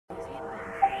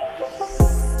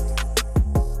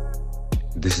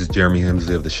This is Jeremy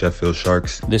Hemsley of the Sheffield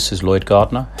Sharks. This is Lloyd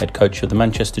Gardner, head coach of the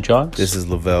Manchester Giants. This is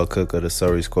Lavelle Cook of the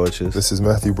Surrey Scorchers. This is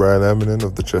Matthew Bryan Ammonen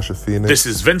of the Cheshire Phoenix. This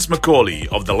is Vince McCauley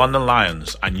of the London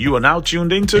Lions, and you are now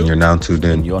tuned into... And you're now tuned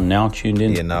in. You're now tuned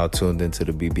in. You're now tuned into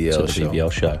the BBL show.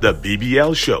 BBL show. The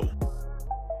BBL show.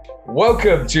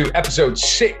 Welcome to episode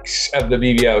 6 of the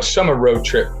BBL Summer Road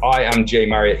Trip. I am Jay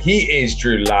Marriott. He is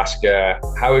Drew Lasker.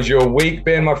 How has your week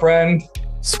been, my friend?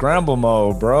 Scramble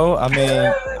mode, bro. I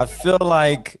mean, I feel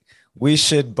like we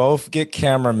should both get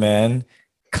cameramen,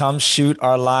 come shoot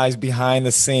our lives behind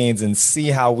the scenes and see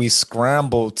how we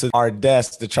scramble to our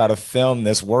desks to try to film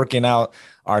this, working out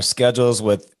our schedules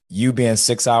with you being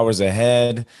 6 hours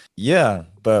ahead. Yeah,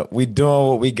 but we doing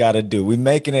what we got to do. We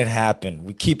making it happen.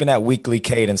 We keeping that weekly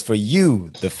cadence for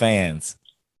you, the fans.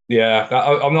 Yeah,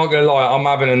 I'm not going to lie. I'm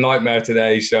having a nightmare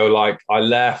today. So, I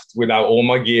left without all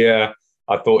my gear.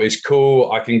 I thought it's cool.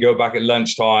 I can go back at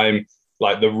lunchtime.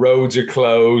 The roads are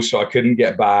closed, so I couldn't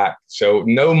get back. So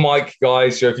no mic,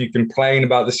 guys. So if you complain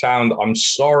about the sound, I'm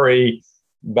sorry.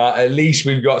 But at least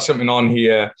we've got something on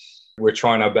here. We're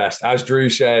trying our best. As Drew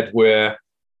said, we're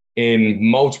in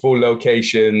multiple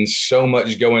locations, so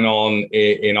much going on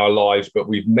in our lives, but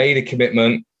we've made a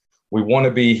commitment. We want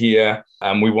to be here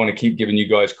and we want to keep giving you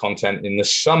guys content in the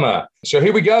summer. So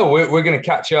here we go. We're going to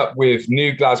catch up with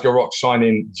new Glasgow Rock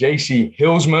signing Jaycee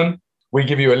Hillsman. We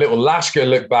give you a little Lasker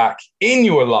look back in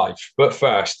your life. But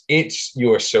first, it's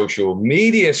your social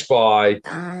media spy.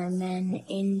 I'm an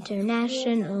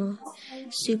international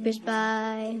super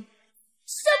spy.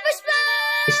 Super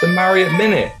spy! It's the Marriott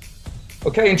Minute.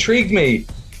 Okay, intrigued me.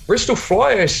 Bristol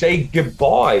Flyers say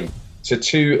goodbye to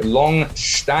two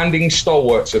long-standing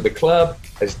stalwarts of the club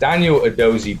as Daniel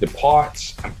Edozie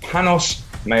departs and Panos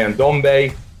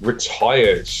Mayandombe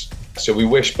retires. So we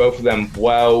wish both of them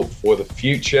well for the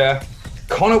future.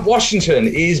 Connor Washington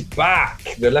is back.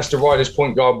 The Leicester Riders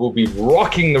point guard will be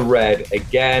rocking the red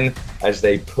again as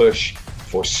they push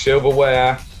for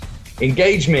silverware.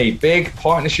 Engage Me, big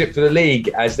partnership for the league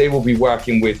as they will be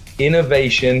working with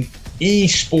Innovation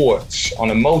Esports on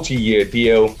a multi-year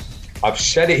deal. I've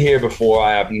said it here before.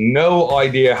 I have no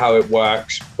idea how it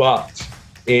works, but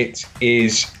it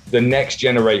is the next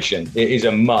generation. It is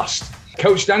a must.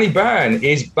 Coach Danny Byrne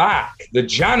is back. The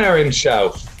Janner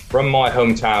himself from my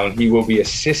hometown. He will be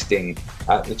assisting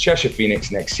at the Cheshire Phoenix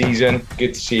next season.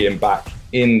 Good to see him back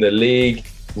in the league.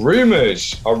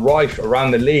 Rumours are rife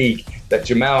around the league that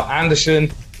Jamal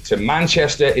Anderson to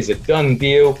Manchester is a done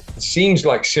deal. It seems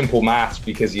like simple maths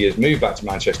because he has moved back to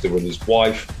Manchester with his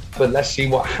wife. But let's see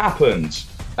what happens.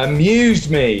 Amused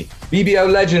me.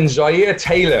 BBL legend Zaire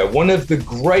Taylor, one of the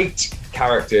great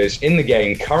characters in the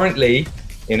game, currently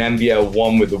in NBL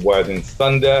 1 with the Worthing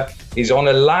Thunder, is on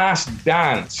a Last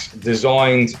Dance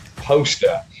designed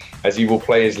poster as he will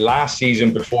play his last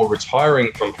season before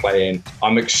retiring from playing.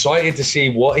 I'm excited to see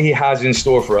what he has in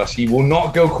store for us. He will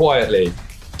not go quietly.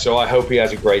 So I hope he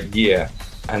has a great year.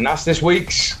 And that's this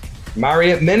week's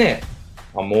Marriott Minute.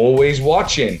 I'm always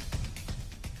watching.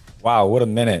 Wow, what a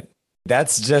minute.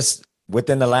 That's just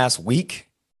within the last week?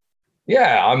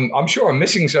 Yeah, I'm sure I'm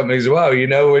missing something as well.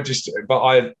 But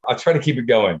I try to keep it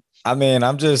going. I mean,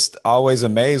 I'm just always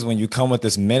amazed when you come with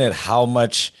this minute, how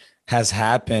much has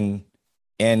happened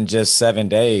in just 7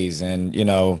 days. And,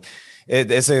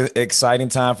 it's an exciting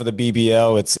time for the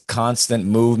BBL. It's constant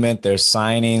movement. There's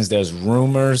signings, there's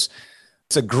rumors.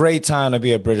 It's a great time to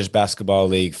be a British Basketball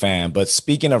League fan. But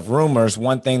speaking of rumors,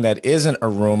 one thing that isn't a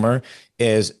rumor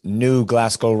is new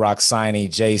Glasgow Rock signee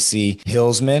Jaycee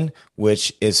Hillsman,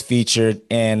 which is featured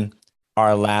in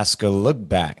our Lasker Look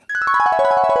Back.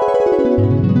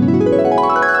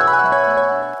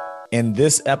 In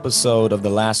this episode of the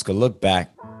Lasker Look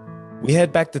Back, we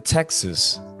head back to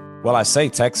Texas. Well, I say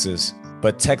Texas,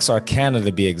 but Texarkana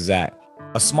to be exact.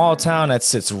 A small town that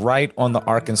sits right on the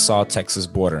Arkansas-Texas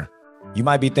border. You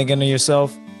might be thinking to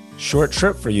yourself, short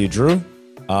trip for you, Drew.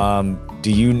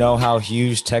 Do you know how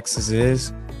huge Texas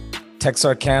is?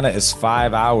 Texarkana is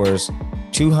 5 hours,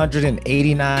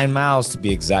 289 miles to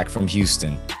be exact from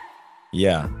Houston.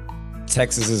 Yeah,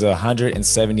 Texas is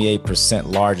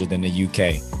 178% larger than the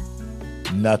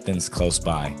UK. Nothing's close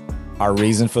by. Our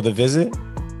reason for the visit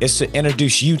is to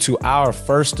introduce you to our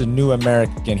first new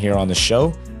American here on the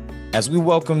show as we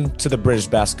welcome to the British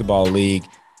Basketball League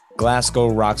Glasgow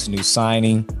Rock's new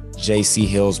signing, Jaycee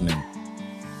Hillsman.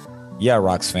 Yeah,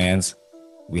 Rocks fans,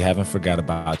 we haven't forgot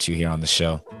about you here on the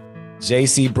show.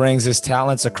 Jaycee brings his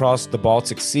talents across the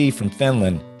Baltic Sea from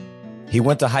Finland. He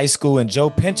went to high school in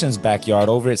Joe Pinchin's backyard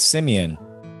over at Simeon,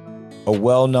 a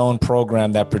well-known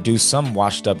program that produced some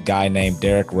washed-up guy named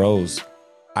Derrick Rose.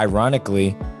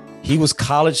 Ironically, He was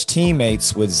college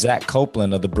teammates with Zach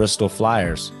Copeland of the Bristol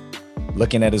Flyers.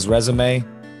 Looking at his resume,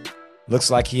 looks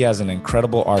like he has an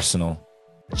incredible arsenal.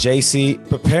 Jaycee,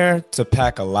 prepare to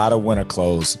pack a lot of winter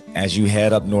clothes as you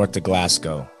head up north to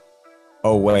Glasgow.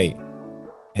 Oh, wait,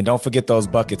 and don't forget those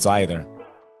buckets either.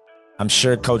 I'm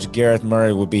sure Coach Gareth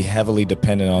Murray will be heavily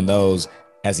dependent on those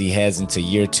as he heads into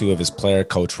year 2 of his player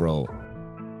coach role.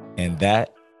 And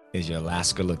that is your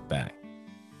Lasker Look Back.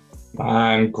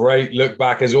 Man, great look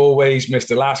back as always,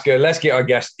 Mr. Lasker. Let's get our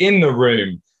guest in the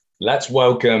room. Let's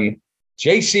welcome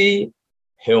Jaycee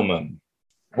Hillsman.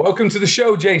 Welcome to the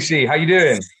show, Jaycee. How you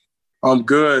doing? I'm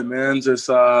good, man. Just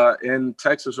in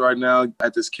Texas right now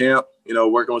at this camp,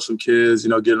 working with some kids,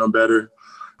 getting them better.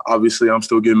 Obviously, I'm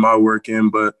still getting my work in,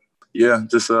 but yeah,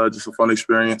 just a fun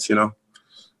experience,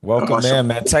 Welcome,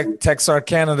 man.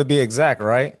 Texarkana to be exact,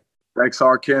 right?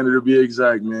 Texarkana to be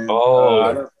exact, man. Oh,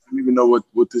 I don't even know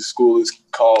what this school is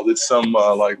called. It's some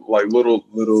like little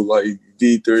like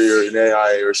D3 or an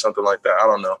AI or something like that. I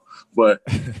don't know, but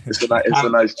it's a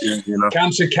nice gym,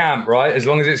 Camp's a camp, right? As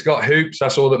long as it's got hoops,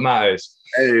 that's all that matters.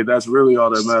 Hey, that's really all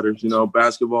that matters.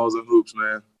 Basketballs and hoops,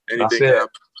 man. Anything can happen.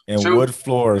 And wood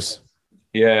floors.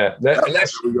 Yeah,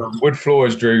 wood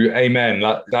floors, Drew. Amen.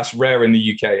 That's rare in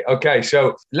the UK. Okay,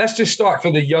 so let's just start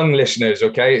for the young listeners,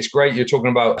 okay? It's great you're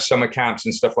talking about summer camps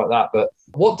and stuff like that, but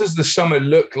what does the summer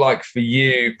look like for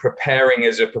you preparing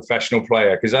as a professional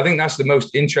player? Because I think that's the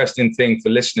most interesting thing for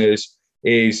listeners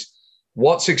is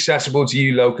what's accessible to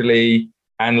you locally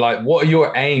and what are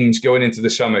your aims going into the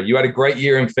summer? You had a great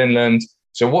year in Finland.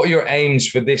 So what are your aims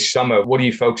for this summer? What are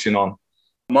you focusing on?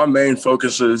 My main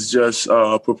focus is just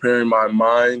preparing my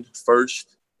mind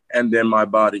first and then my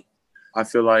body. I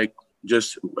feel like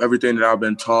just everything that I've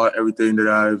been taught, everything that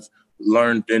I've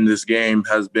learned in this game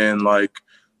has been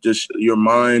just your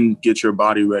mind, get your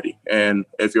body ready. And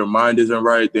if your mind isn't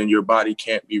right, then your body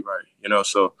can't be right,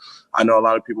 So I know a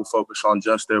lot of people focus on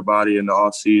just their body in the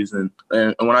off season.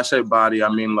 And when I say body, I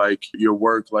mean your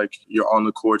work, your on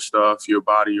the court stuff, your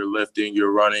body, your lifting,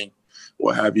 your running,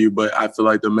 what have you. But I feel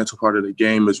like the mental part of the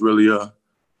game is really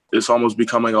it's almost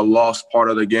becoming a lost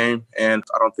part of the game. And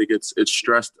I don't think it's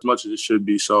stressed as much as it should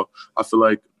be. So I feel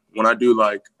like when I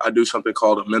do something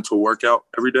called a mental workout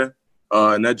every day.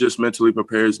 And that just mentally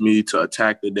prepares me to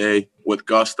attack the day with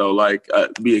gusto,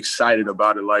 be excited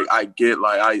about it.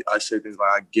 I say things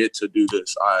like, I get to do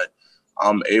this.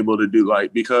 I'm able to do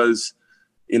because,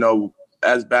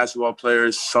 as basketball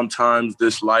players, sometimes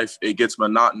this life, it gets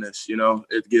monotonous,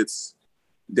 it gets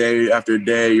day after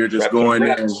day. You're just going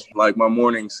in my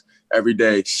mornings every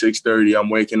day, 6:30, I'm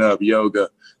waking up, yoga.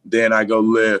 Then I go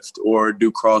lift or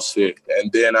do CrossFit.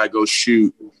 And then I go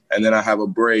shoot. And then I have a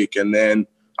break. And then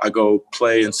I go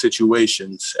play in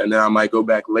situations, and then I might go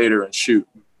back later and shoot.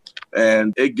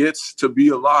 And it gets to be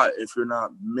a lot if you're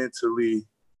not mentally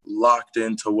locked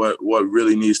into what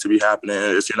really needs to be happening.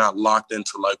 If you're not locked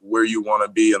into where you want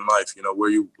to be in life, where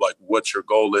you what your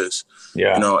goal is,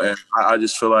 and I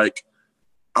just feel like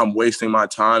I'm wasting my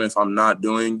time if I'm not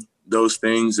doing those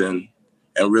things and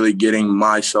really getting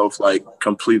myself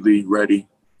completely ready.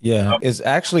 Yeah, it's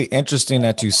actually interesting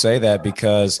that you say that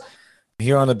because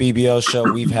here on the BBL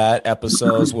show, we've had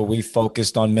episodes where we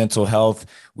focused on mental health.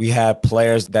 We have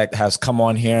players that has come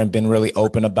on here and been really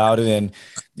open about it. And,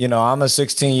 I'm a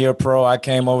 16-year pro. I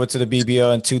came over to the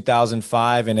BBL in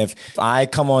 2005. And if I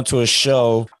come onto a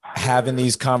show having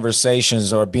these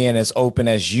conversations or being as open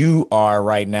as you are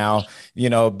right now,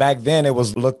 back then it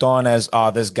was looked on as,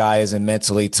 oh, this guy isn't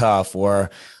mentally tough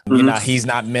or, he's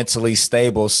not mentally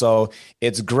stable. So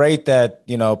it's great that,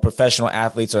 professional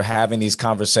athletes are having these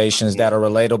conversations that are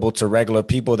relatable to regular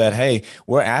people that, hey,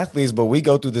 we're athletes, but we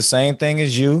go through the same thing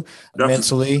as you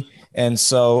mentally. And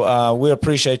so we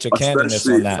appreciate your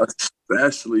candidness on that.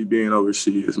 Especially being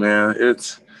overseas, man.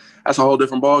 That's a whole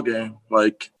different ball game.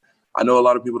 I know a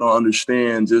lot of people don't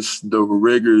understand just the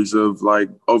rigors of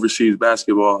overseas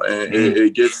basketball, and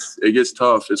it gets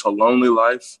tough. It's a lonely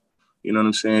life. You know what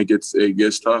I'm saying? It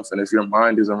gets tough, and if your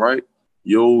mind isn't right,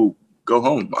 you'll go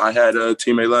home. I had a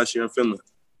teammate last year in Finland,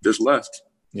 just left.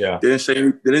 Yeah,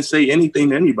 didn't say anything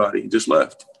to anybody, just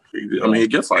left. I mean, it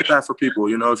gets like that for people.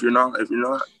 If you're not.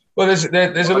 Well, there's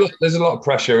a lot of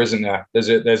pressure, isn't there?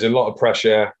 There's a lot of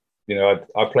pressure.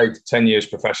 I played 10 years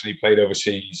professionally, played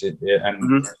overseas,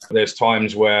 and there's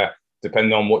times where,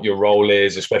 depending on what your role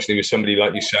is, especially with somebody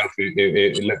like yourself,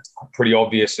 it looked pretty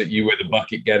obvious that you were the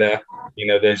bucket getter.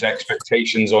 There's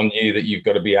expectations on you that you've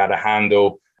got to be able to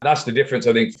handle. That's the difference,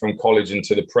 I think, from college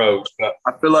into the pros. But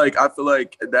I feel like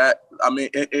that. I mean,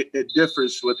 it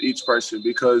differs with each person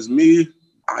because me,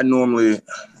 I normally,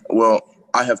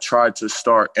 I have tried to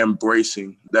start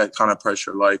embracing that kind of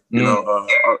pressure. Like, you know,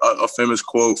 a famous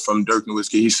quote from Dirk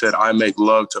Nowitzki, he said, "I make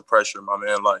love to pressure," my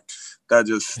man. Like, that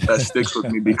sticks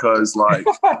with me because, like,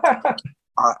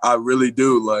 I really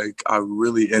do. Like, I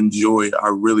really enjoy it. I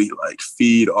really, like,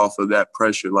 feed off of that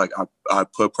pressure. Like, I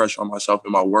put pressure on myself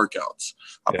in my workouts.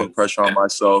 I put pressure on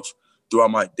myself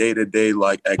throughout my day-to-day,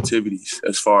 like, activities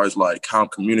as far as, like, how I'm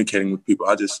communicating with people.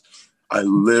 I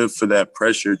live for that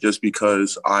pressure just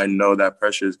because I know that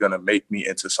pressure is going to make me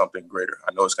into something greater.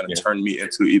 I know it's going to turn me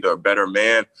into either a better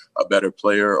man, a better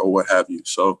player, or what have you.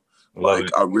 So, like,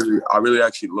 I really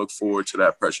actually look forward to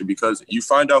that pressure because you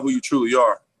find out who you truly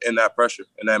are in that pressure,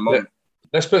 in that moment.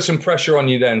 Let's put some pressure on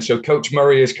you then. So Coach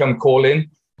Murray has come calling.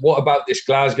 What about this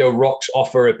Glasgow Rocks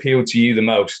offer appealed to you the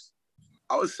most?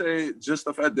 I would say just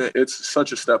the fact that it's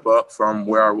such a step up from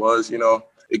where I was, you know.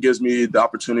 It gives me the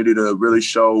opportunity to really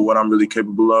show what I'm really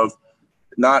capable of.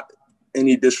 Not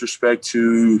any disrespect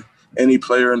to any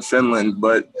player in Finland,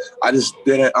 but I just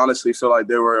didn't honestly feel like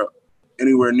they were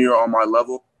anywhere near on my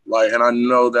level. Like, and I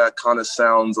know that kind of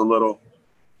sounds a little,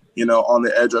 you know, on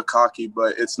the edge of cocky,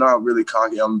 but it's not really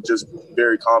cocky. I'm just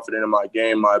very confident in my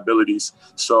game, my abilities.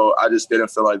 So I just didn't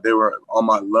feel like they were on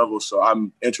my level. So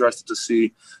I'm interested to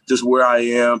see just where I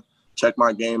am, check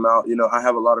my game out. You know, I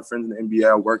have a lot of friends in the NBA.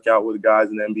 I work out with guys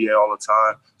in the NBA all the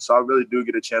time. So I really do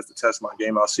get a chance to test my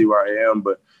game out, see where I am.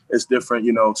 But it's different,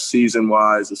 you know,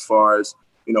 season-wise as far as,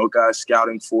 you know, guys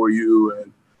scouting for you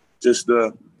and just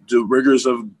the rigors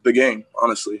of the game,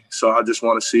 honestly. So I just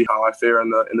want to see how I fare in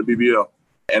the BBL.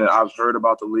 And I've heard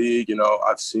about the league. You know,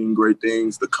 I've seen great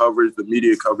things. The coverage, the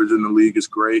media coverage in the league is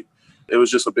great. It was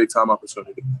just a big-time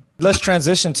opportunity. Let's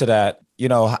transition to that. You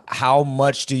know, how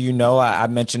much do you know? I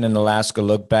mentioned in Alaska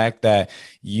Look Back that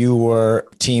you were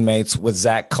teammates with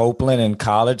Zach Copeland in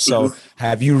college. So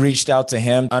have you reached out to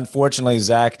him? Unfortunately,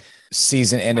 Zach's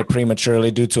season ended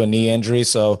prematurely due to a knee injury.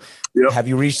 So have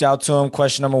you reached out to him?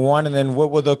 Question number one. And then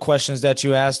what were the questions that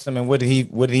you asked him? And what did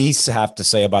he have to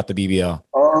say about the BBL?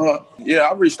 Yeah,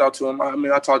 I reached out to him. I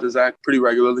mean, I talked to Zach pretty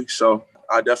regularly. So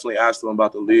I definitely asked him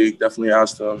about the league, definitely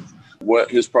asked him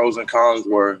what his pros and cons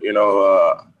were. You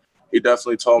know, he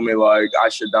definitely told me, like, I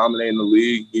should dominate in the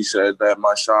league. He said that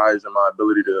my size and my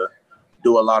ability to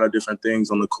do a lot of different things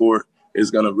on the court is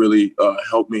going to really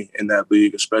help me in that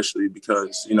league, especially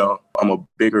because, you know, I'm a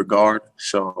bigger guard.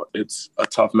 So it's a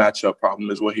tough matchup problem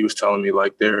is what he was telling me.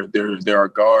 Like, there are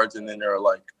guards and then there are,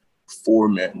 like, 4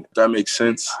 men. If that makes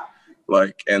sense.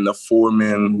 Like, and the 4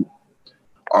 men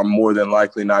are more than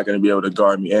likely not going to be able to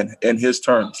guard me in his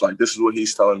terms. Like, this is what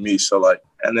he's telling me. So, like,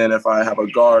 and then if I have a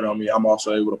guard on me, I'm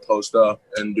also able to post up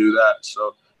and do that.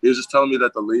 So he was just telling me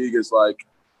that the league is, like,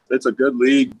 it's a good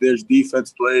league. There's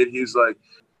defense played. He's like,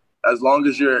 as long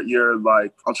as you're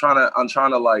like, I'm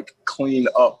trying to like clean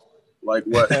up like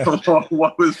what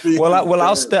what was being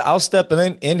I'll step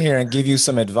in here and give you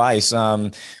some advice,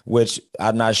 which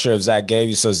I'm not sure if Zach gave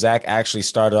you. So Zach actually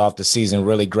started off the season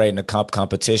really great in the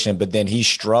competition, but then he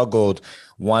struggled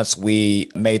once we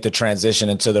made the transition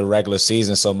into the regular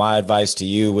season. So my advice to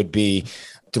you would be,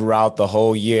 throughout the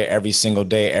whole year, every single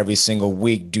day, every single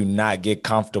week, do not get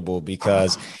comfortable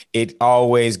because it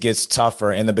always gets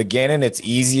tougher. In the beginning, it's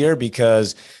easier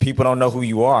because people don't know who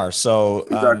you are. So,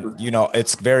 you know,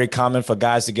 it's very common for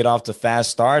guys to get off to fast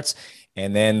starts,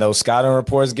 and then those scouting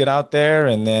reports get out there,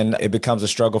 and then it becomes a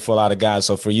struggle for a lot of guys.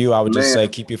 So for you, I would just say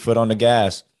keep your foot on the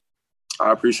gas.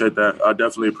 I appreciate that. I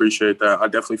definitely appreciate that. I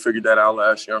definitely figured that out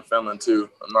last year in Finland too.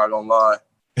 I'm not going to lie.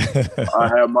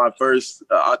 I had my first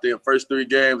 3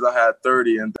 games, I had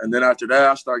 30. And then after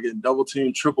that, I started getting double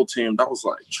teamed, triple teamed. I was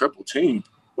like, triple team?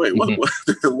 Wait,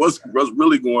 what's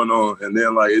really going on? And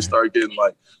then, like, it started getting,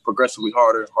 like, progressively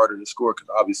harder and harder to score because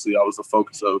obviously I was the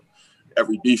focus of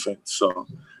every defense. So,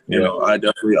 you know, I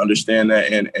definitely understand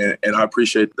that. And I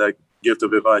appreciate that gift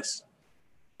of advice.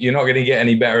 You're not going to get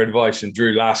any better advice than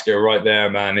Drew Lasker right there,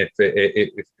 man.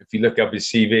 If you look up his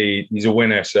CV, he's a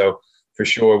winner. So, for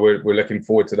sure, we're looking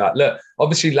forward to that. Look,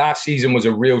 obviously last season was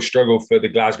a real struggle for the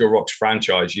Glasgow Rocks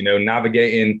franchise. You know,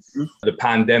 navigating the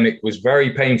pandemic was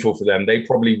very painful for them. They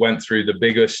probably went through the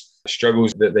biggest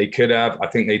struggles that they could have. I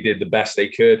think they did the best they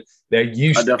could. They're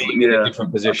used to being in a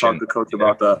different position. I talked to Coach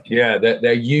about that. Yeah,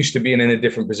 they're used to being in a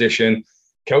different position.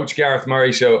 Coach Gareth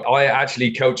Murray, so I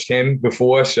actually coached him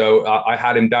before, so I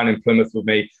had him down in Plymouth with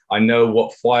me. I know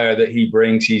what fire that he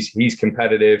brings. He's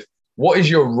competitive. What is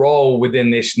your role within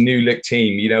this new look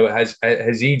team? You know, has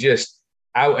he just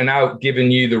out and out given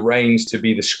you the reins to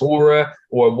be the scorer,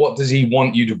 or what does he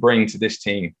want you to bring to this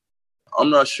team? I'm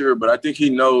not sure, but I think he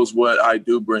knows what I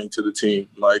do bring to the team.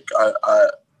 Like,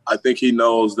 I think he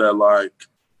knows that, like,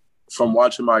 from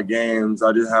watching my games,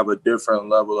 I just have a different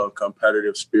level of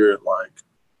competitive spirit. Like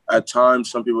at times,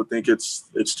 some people think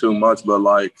it's too much, but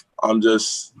like I'm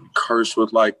just cursed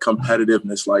with like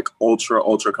competitiveness, like ultra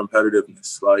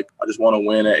competitiveness. Like I just want to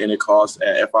win at any cost,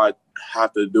 and if I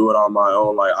have to do it on my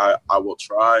own, like I will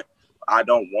try. I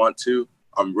don't want to.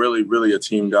 I'm really a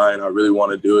team guy, and I really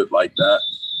want to do it like that.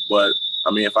 But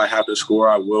I mean, if I have to score,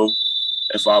 I will.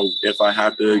 If I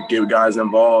have to get guys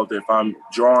involved, if I'm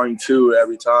drawing two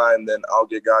every time, then I'll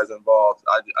get guys involved.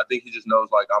 I think he just knows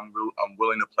like I'm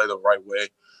willing to play the right way.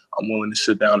 I'm willing to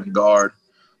sit down and guard.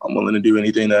 I'm willing to do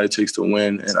anything that it takes to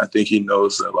win. And I think he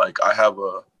knows that like I have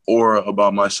a aura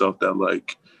about myself that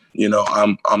like, you know,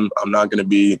 I'm not going to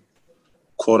be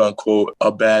quote unquote a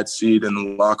bad seed in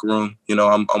the locker room. You know,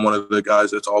 I'm one of the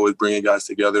guys that's always bringing guys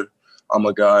together. I'm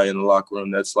a guy in the locker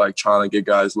room that's like trying to get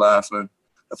guys laughing.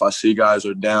 If I see guys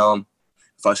are down,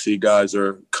 if I see guys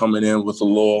are coming in with a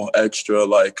little extra,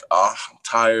 like, I'm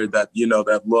tired, that, you know,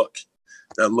 that look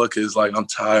is like, I'm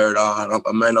tired. I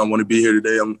might not want to be here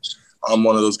today. I'm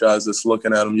one of those guys that's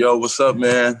looking at them. Yo, what's up,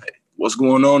 man? What's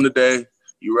going on today?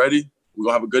 You ready? We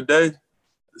gonna have a good day?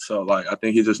 So like, I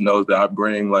think he just knows that I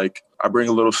bring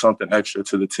a little something extra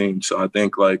to the team. So I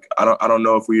think like, I don't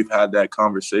know if we've had that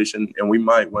conversation, and we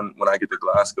might when I get to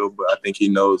Glasgow, but I think he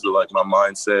knows that like my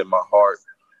mindset, my heart,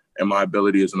 and my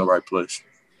ability is in the right place.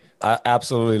 I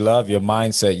absolutely love your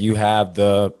mindset. You have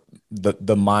the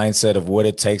mindset of what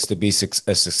it takes to be a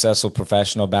successful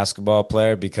professional basketball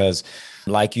player, because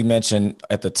like you mentioned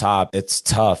at the top, it's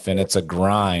tough and it's a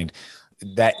grind.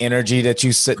 That energy that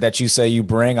you say you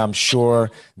bring, I'm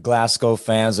sure Glasgow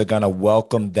fans are going to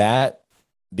welcome that,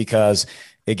 because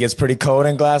it gets pretty cold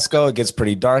in Glasgow. It gets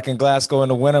pretty dark in Glasgow in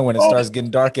the winter. When it starts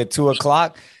getting dark at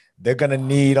 2:00, they're going to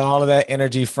need all of that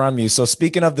energy from you. So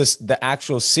speaking of this, the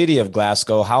actual city of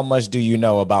Glasgow, how much do you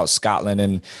know about Scotland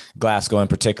and Glasgow in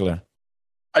particular?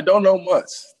 I don't know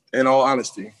much, in all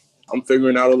honesty. I'm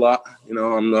figuring out a lot. You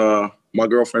know, my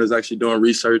girlfriend is actually doing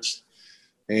research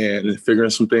and figuring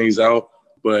some things out,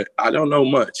 but I don't know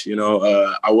much. You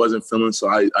know, I wasn't feeling, so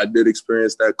I did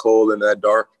experience that cold and that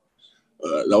dark.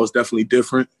 That was definitely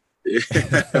different.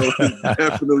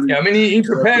 Definitely. Yeah, I mean, he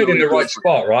prepared in the right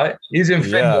spot, right? He's in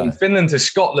Finland. Yeah. Finland to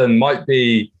Scotland might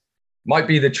be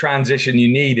the transition you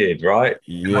needed, right?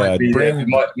 Yeah, might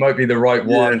be the right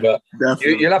one, but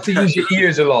you'll have to use your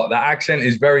ears a lot. The accent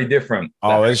is very different.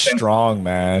 Oh, it's strong,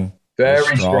 man.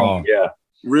 Very strong. Yeah,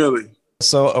 really.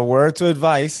 So a word to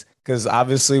advice, because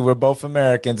obviously we're both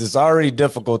Americans. It's already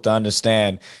difficult to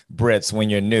understand Brits when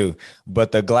you're new.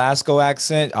 But the Glasgow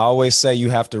accent, I always say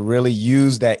you have to really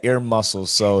use that ear muscle.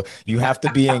 So you have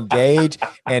to be engaged,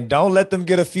 and don't let them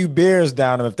get a few beers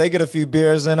down them. If they get a few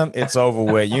beers in them, it's over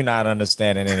with. You're not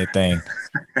understanding anything.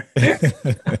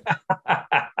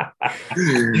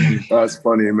 That's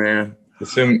funny, man.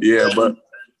 Yeah, but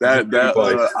I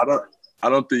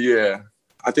don't think, yeah.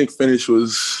 I think Finnish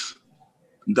was...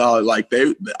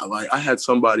 I had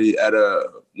somebody at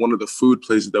one of the food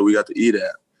places that we got to eat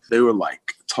at. They were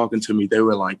like talking to me. They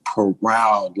were like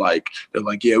proud. Like they're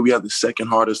like, yeah, we have the second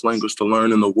hardest language to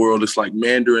learn in the world. It's like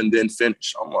Mandarin, then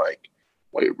Finnish. I'm like,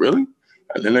 wait, really?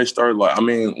 And then they started like, I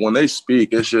mean, when they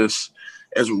speak, it's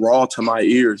raw to my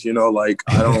ears. You know, like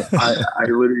I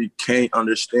literally can't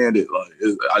understand it. Like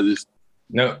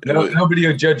nobody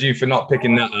will judge you for not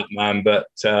picking that up, man. But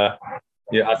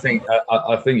yeah, I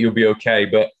think you'll be okay.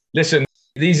 But listen,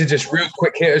 these are just real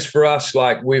quick hitters for us.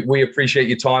 Like we appreciate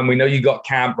your time. We know you got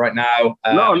camp right now.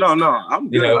 No, I'm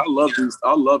good.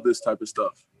 I love this type of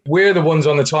stuff. We're the ones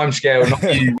on the time scale, not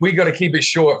you. We got to keep it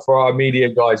short for our media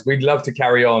guys. We'd love to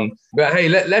carry on, but hey,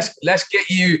 let's get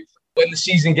you when the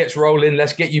season gets rolling.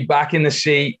 Let's get you back in the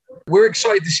seat. We're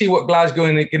excited to see what Glasgow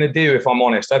are going to do. If I'm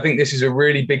honest, I think this is a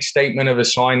really big statement of a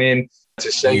sign-in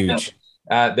to say that.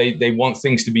 They want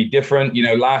things to be different. You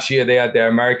know, last year they had their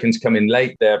Americans come in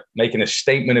late. They're making a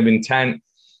statement of intent.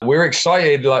 We're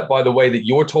excited, like, by the way that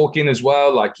you're talking as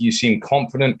well. Like, you seem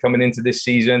confident coming into this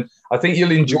season. I think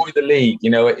you'll enjoy the league.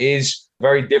 You know, it is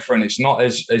very different. It's not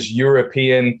as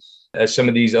European as some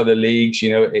of these other leagues.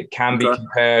 You know, it can be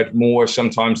compared more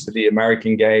sometimes to the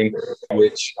American game,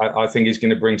 which I think is going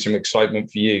to bring some excitement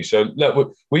for you. So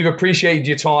look, we've appreciated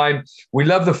your time. We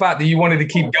love the fact that you wanted to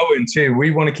keep going too.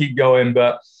 We want to keep going,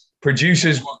 but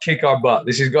producers will kick our butt.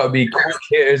 This has got to be quick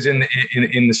hitters in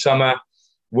the summer.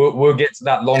 We'll get to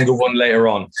that longer one later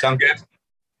on. Sound good?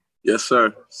 Yes,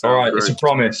 sir. All right, it's a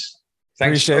promise.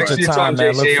 Thanks. Appreciate your time,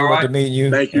 man. Look forward to meeting you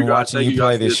and watching you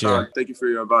play this year. Thank you for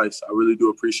your advice. I really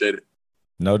do appreciate it.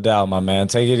 No doubt, my man.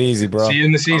 Take it easy, bro. See you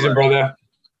in the season, brother.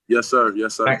 Yes, sir.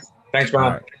 Yes, sir. Thanks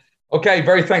man. Okay,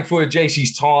 very thankful for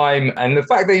Jaycee's time and the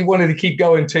fact that he wanted to keep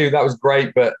going too. That was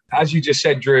great. But as you just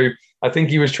said, Drew, I think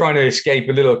he was trying to escape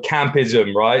a little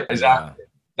campism, right? Is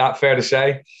that fair to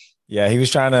say? Yeah, he was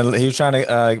trying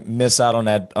to miss out on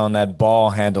that ball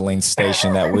handling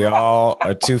station that we all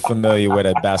are too familiar with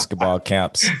at basketball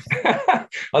camps.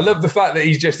 I love the fact that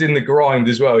he's just in the grind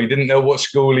as well. He didn't know what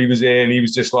school he was in. He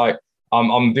was just like,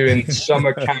 I'm doing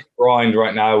summer camp grind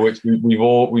right now, which we've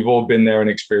all been there and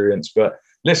experienced. But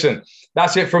listen,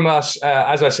 that's it from us.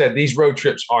 As I said, these road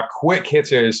trips are quick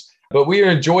hitters, but we are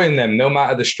enjoying them no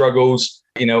matter the struggles.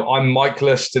 You know, I'm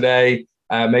Mikeless today.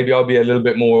 Maybe I'll be a little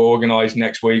bit more organized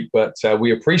next week, but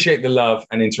we appreciate the love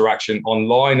and interaction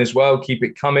online as well. Keep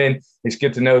it coming. It's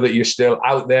good to know that you're still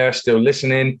out there, still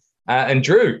listening. And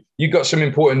Drew, you got some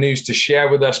important news to share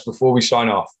with us before we sign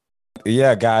off.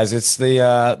 Yeah, guys, it's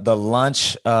the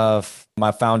launch of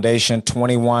my foundation,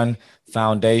 21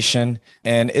 Foundation.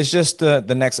 And it's just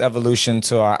the next evolution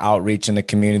to our outreach in the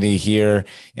community here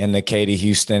in the Katy,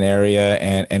 Houston area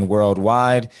and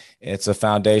worldwide. It's a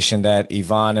foundation that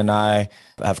Yvonne and I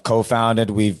have co-founded.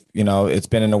 It's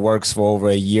been in the works for over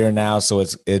a year now. So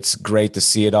it's great to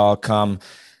see it all come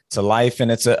to life. And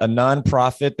it's a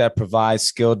nonprofit that provides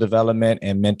skill development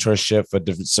and mentorship for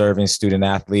deserving student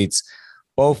athletes,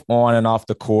 both on and off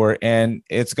the court. And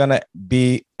it's going to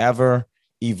be ever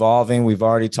evolving. We've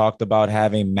already talked about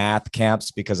having math camps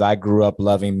because I grew up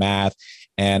loving math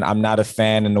and I'm not a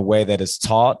fan in the way that it's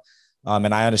taught.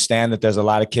 And I understand that there's a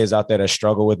lot of kids out there that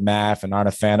struggle with math and aren't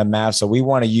a fan of math. So we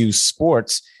want to use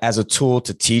sports as a tool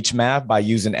to teach math by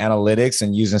using analytics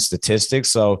and using statistics.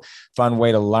 So fun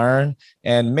way to learn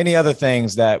and many other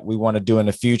things that we want to do in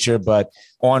the future. But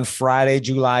on Friday,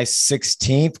 July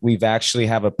 16th, we've actually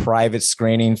have a private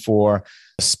screening for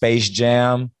Space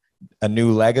Jam, A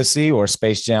New Legacy, or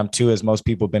Space Jam 2, as most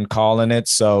people have been calling it.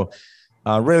 So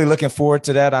really looking forward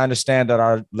to that. I understand that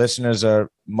our listeners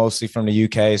are mostly from the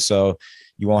UK, so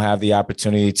you won't have the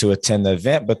opportunity to attend the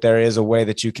event, but there is a way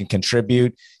that you can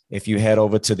contribute. If you head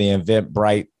over to the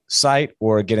Eventbrite site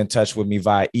or get in touch with me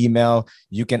via email,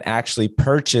 you can actually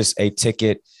purchase a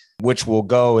ticket, which will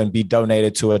go and be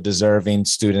donated to a deserving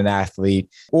student athlete,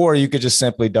 or you could just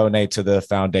simply donate to the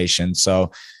foundation.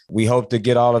 So we hope to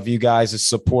get all of you guys'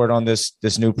 support on this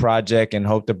new project and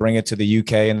hope to bring it to the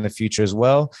UK in the future as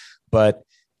well. But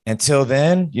until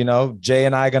then, Jay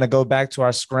and I are going to go back to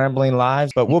our scrambling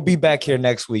lives, but we'll be back here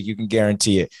next week. You can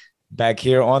guarantee it. Back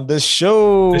here on the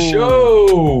show.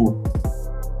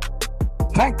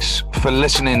 Thanks for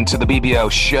listening to the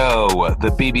BBO Show. The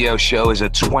BBO Show is a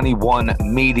 21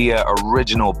 Media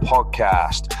original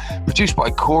podcast produced by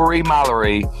Corey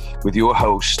Mallory with your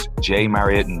host, Jay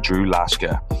Marriott and Drew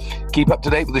Lasker. Keep up to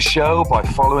date with the show by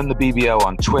following the BBO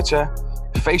on Twitter,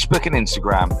 Facebook and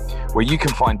Instagram, where you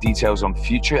can find details on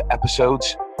future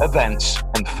episodes, events,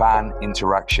 and fan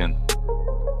interaction.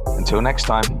 Until next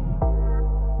time.